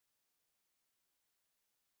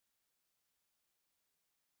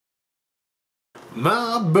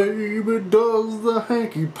My baby does the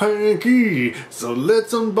hanky-panky, so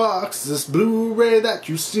let's unbox this Blu-ray that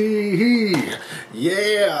you see.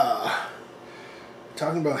 Yeah!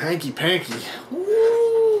 Talking about hanky-panky.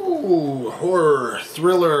 Ooh, horror,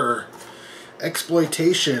 thriller,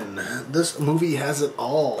 exploitation. This movie has it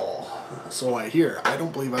all. So I hear. I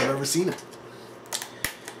don't believe I've ever seen it.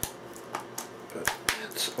 But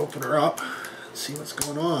let's open her up and see what's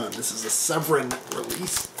going on. This is a Severin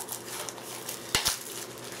release.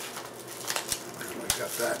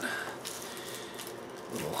 Got that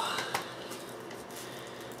little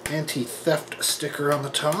anti-theft sticker on the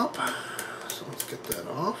top, so let's get that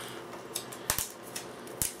off.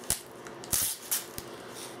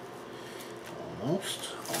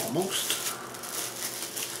 Almost.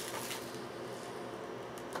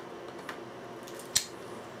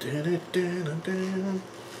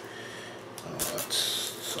 Oh, that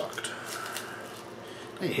sucked.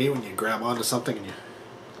 I hate when you grab onto something and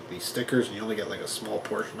these stickers and you only get like a small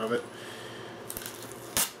portion of it.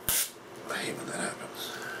 I hate when that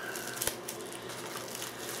happens.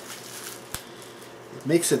 It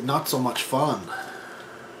makes it not so much fun.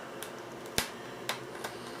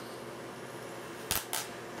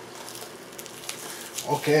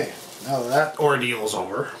 Okay, now that ordeal's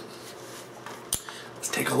over, let's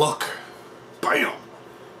take a look. Bam!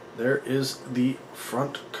 There is the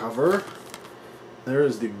front cover. There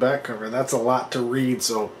is the back cover. That's a lot to read,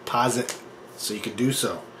 so pause it so you can do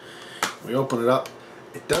so. We open it up.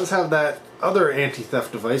 It does have that other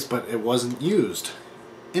anti-theft device, but it wasn't used.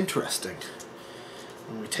 Interesting.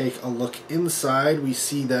 When we take a look inside, we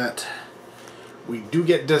see that we do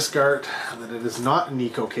get disc art, that it is not an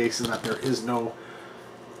eco case, and that there is no,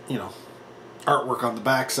 artwork on the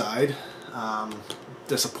back side.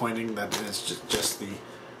 Disappointing that it is just the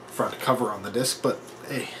front cover on the disc, but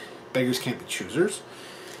hey, beggars can't be choosers.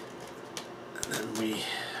 And then we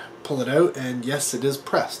pull it out, and yes, it is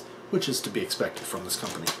pressed, which is to be expected from this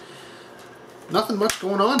company. Nothing much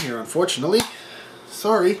going on here, unfortunately.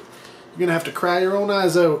 Sorry, you're gonna have to cry your own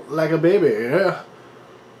eyes out like a baby, yeah?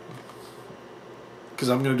 Because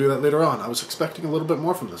I'm gonna do that later on. I was expecting a little bit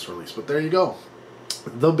more from this release, but there you go.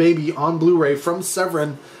 The Baby on Blu-ray from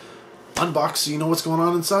Severin. Unboxed so you know what's going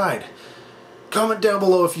on inside. Comment down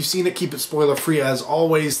below if you've seen it. Keep it spoiler free as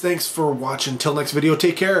always. Thanks for watching. Till next video,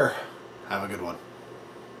 take care. Have a good one.